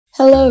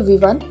Hello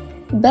everyone.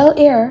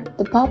 Bel-Air,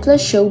 the popular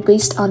show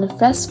based on the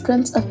Fresh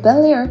Prince of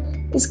Bel-Air,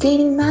 is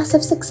gaining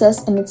massive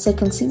success in its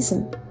second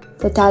season.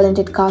 The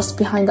talented cast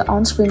behind the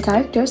on-screen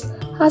characters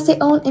has their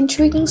own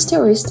intriguing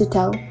stories to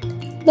tell.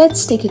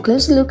 Let's take a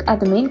closer look at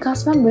the main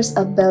cast members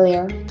of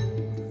Bel-Air.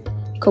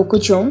 Coco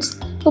Jones,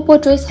 who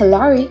portrays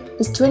Hilary,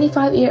 is a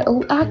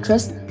 25-year-old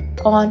actress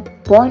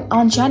born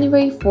on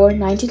January 4,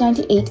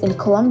 1998 in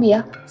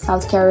Colombia,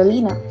 South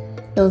Carolina.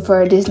 Known for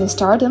her Disney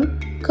stardom,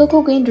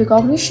 Coco gained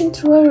recognition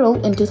through her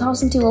role in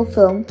 2002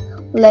 film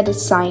Let It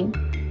Shine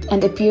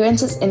and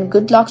appearances in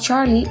Good Luck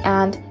Charlie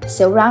and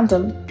So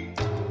Random.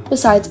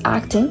 Besides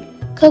acting,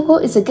 Coco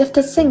is a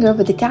gifted singer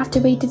with a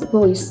captivating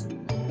voice.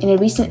 In a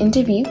recent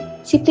interview,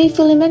 she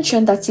playfully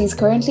mentioned that she is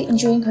currently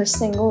enjoying her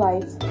single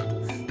life.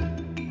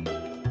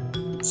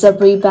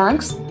 Zabri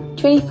Banks,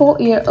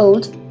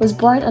 24-year-old, was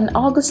born on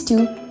August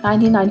 2,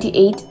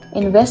 1998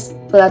 in West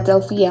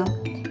Philadelphia.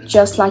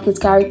 Just like his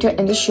character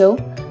in the show,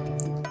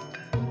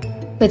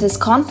 with his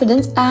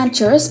confidence and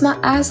charisma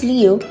as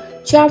Leo,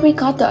 Jabri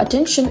caught the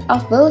attention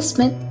of Will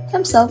Smith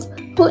himself,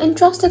 who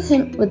entrusted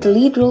him with the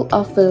lead role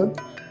of Will.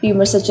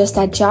 Rumors suggest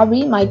that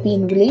Jabri might be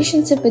in a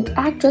relationship with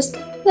actress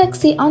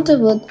Lexi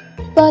Underwood,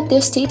 but their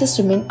status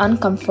remains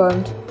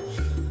unconfirmed.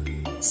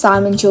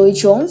 Simon Joey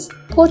Jones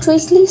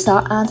portrays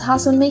Lisa and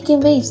has been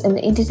making waves in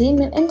the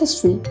entertainment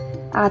industry.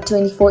 At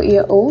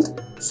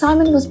 24-year-old,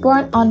 Simon was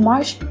born on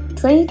March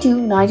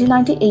 22,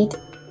 1998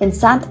 in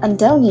San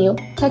Antonio,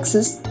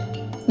 Texas.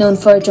 Known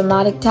for her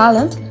dramatic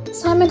talent,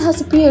 Simon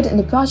has appeared in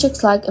the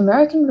projects like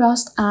American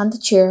Rust and The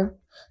Chair.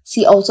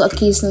 She also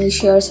occasionally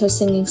shares her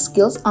singing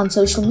skills on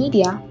social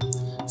media.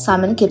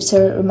 Simon keeps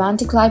her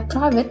romantic life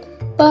private,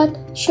 but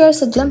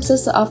shares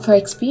glimpses of her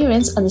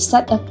experience on the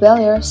set of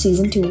Bel-Air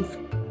Season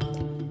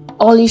 2.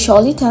 Ollie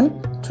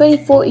Shawliton,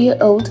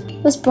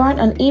 24-year-old, was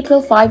born on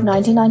April 5,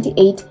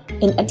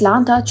 1998 in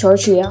Atlanta,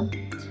 Georgia.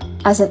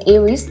 As an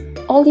Aries,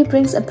 Ollie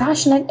brings a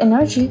passionate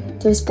energy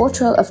to his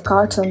portrayal of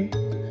Carlton.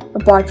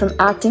 Apart from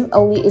acting,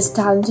 Ollie is a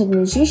talented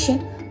musician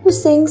who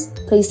sings,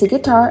 plays the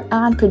guitar,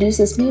 and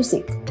produces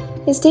music.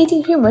 His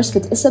dating rumors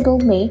with Isabel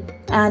May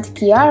and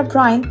Kiara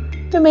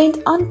Bryan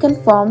remained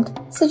unconfirmed,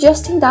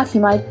 suggesting that he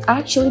might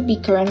actually be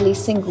currently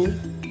single.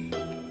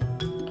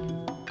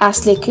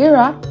 Ashley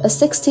Kira, a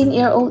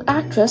 16-year-old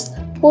actress,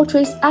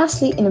 portrays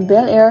Ashley in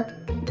Bel-Air,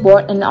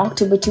 born on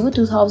October 2,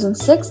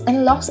 2006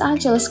 in Los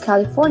Angeles,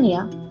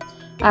 California.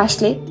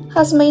 Ashley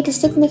has made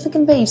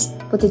significant waves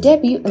with a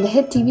debut in the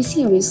hit TV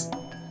series.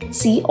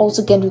 She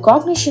also gained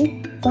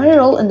recognition for her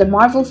role in the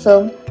Marvel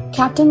film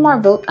Captain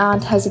Marvel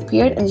and has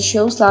appeared in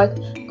shows like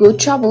Good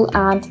Trouble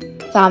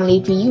and Family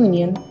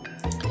Reunion.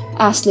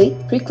 Ashley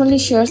frequently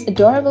shares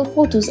adorable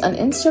photos on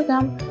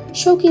Instagram,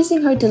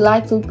 showcasing her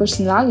delightful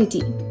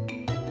personality.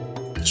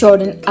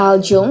 Jordan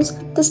L. Jones,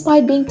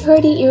 despite being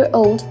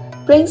 30-year-old,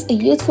 brings a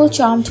youthful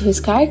charm to his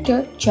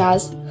character,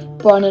 Jazz.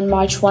 Born on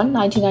March 1,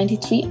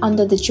 1993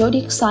 under the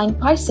zodiac sign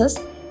Pisces,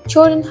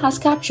 Jordan has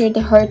captured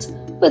the hearts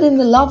within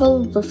the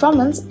lovable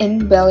performance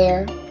in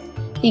Bel-Air.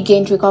 He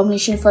gained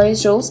recognition for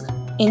his roles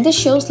in the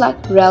shows like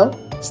Rel,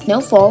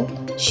 Snowfall,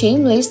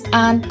 Shameless,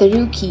 and The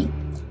Rookie.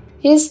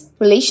 His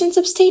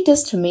relationship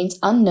status remains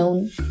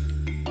unknown.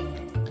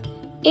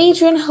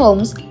 Adrian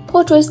Holmes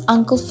portrays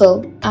Uncle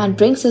Phil and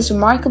brings his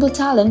remarkable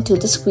talent to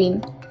the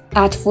screen.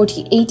 At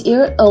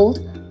 48-year-old,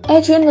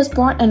 Adrian was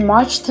born on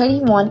March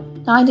 31,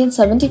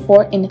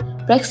 1974 in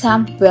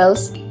Wrexham,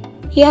 Wales.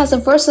 He has a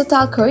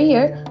versatile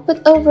career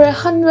with over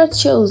 100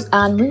 shows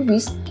and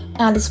movies,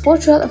 and his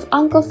portrayal of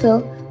Uncle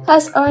Phil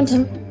has earned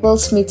him Will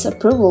Smith's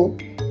approval.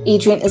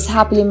 Adrian is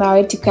happily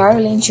married to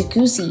Caroline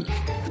Jacuzzi.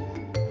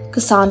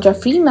 Cassandra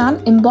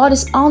Freeman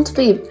embodies Aunt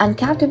Babe and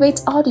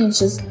captivates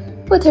audiences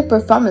with her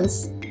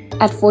performance.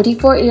 At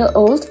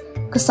 44-year-old,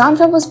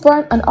 Cassandra was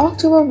born on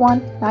October 1,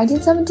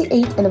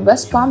 1978 in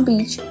West Palm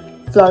Beach,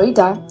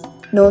 Florida.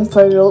 Known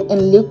for her role in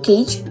Luke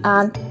Cage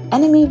and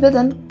Enemy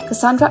Within,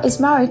 Cassandra is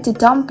married to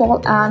Tom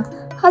Paul and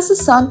has a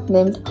son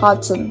named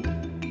Hudson.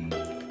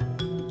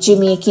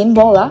 Jimmy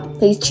Akinbola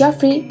plays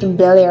Jeffrey in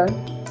Bel-Air.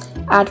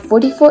 At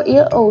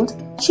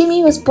 44-year-old,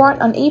 Jimmy was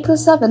born on April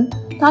 7,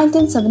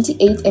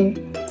 1978 in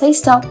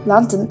Plaistow,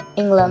 London,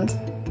 England.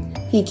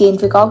 He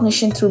gained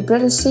recognition through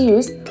British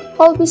series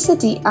Holby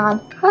City and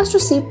has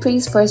received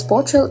praise for his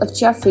portrayal of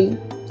Jeffrey.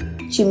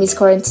 Jimmy's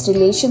current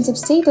relationship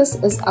status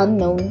is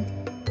unknown.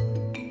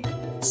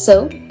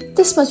 So,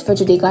 this much for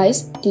today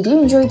guys. Did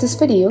you enjoy this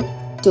video?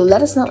 Do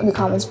let us know in the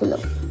comments below.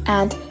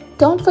 And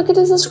don't forget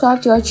to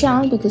subscribe to our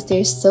channel because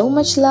there is so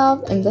much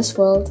love in this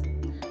world.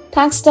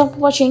 Thanks for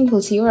watching.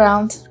 We'll see you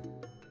around.